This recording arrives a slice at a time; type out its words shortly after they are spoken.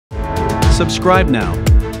Subscribe now.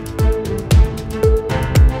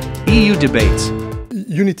 EU Debates.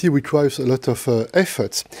 Unity requires a lot of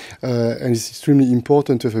effort, and it's extremely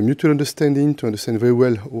important to have a mutual understanding, to understand very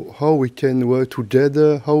well how we can work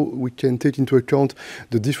together, how we can take into account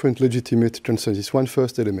the different legitimate concerns. It's one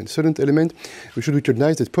first element. Second element, we should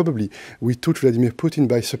recognize that probably we took Vladimir Putin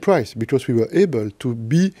by surprise because we were able to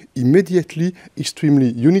be immediately extremely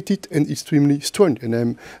united and extremely strong. And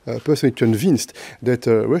I'm personally convinced that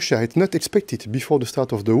Russia had not expected before the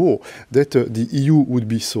start of the war that the EU would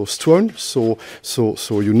be so strong, so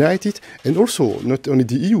united, and also not only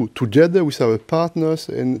the EU, together with our partners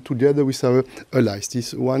and together with our allies.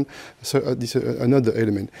 This is another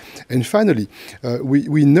element. And finally,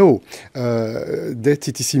 we know that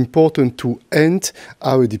it is important to end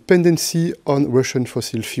our dependency on Russian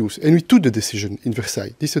fossil fuels. And we took the decision in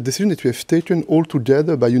Versailles. This is a decision that we have taken all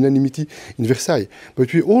together by unanimity in Versailles.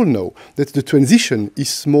 But we all know that the transition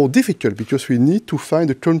is more difficult because we need to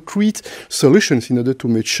find concrete solutions in order to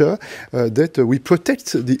make sure that we protect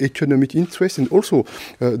the economic interest and also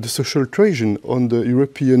the social cohesion on the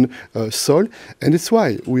European soil. And that's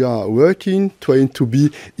why we are working, trying to be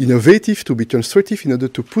innovative, to be constructive in order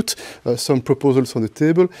to put some proposals on the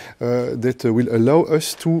table that will allow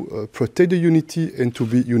us to protect the unity and to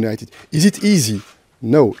be united. Is it easy?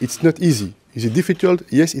 No, it's not easy. Is it difficult?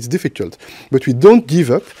 Yes, it's difficult. But we don't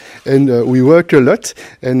give up, and we work a lot.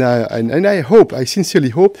 And I sincerely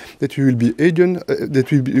hope that we will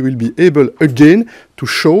be able again to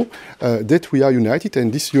show that we are united.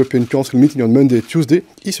 And this European Council meeting on Monday and Tuesday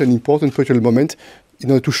is an important political moment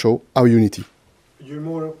in order to show our unity. You're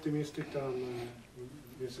more optimistic than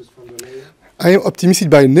Mrs. von der Leyen? I am optimistic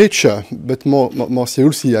by nature, but more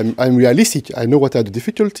seriously, I'm realistic. I know what are the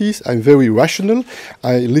difficulties. I'm very rational.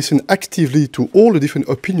 I listen actively to all the different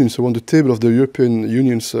opinions around the table of the European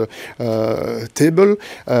Union's table,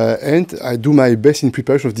 and I do my best in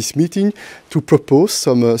preparation of this meeting to propose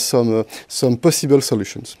some possible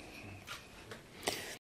solutions.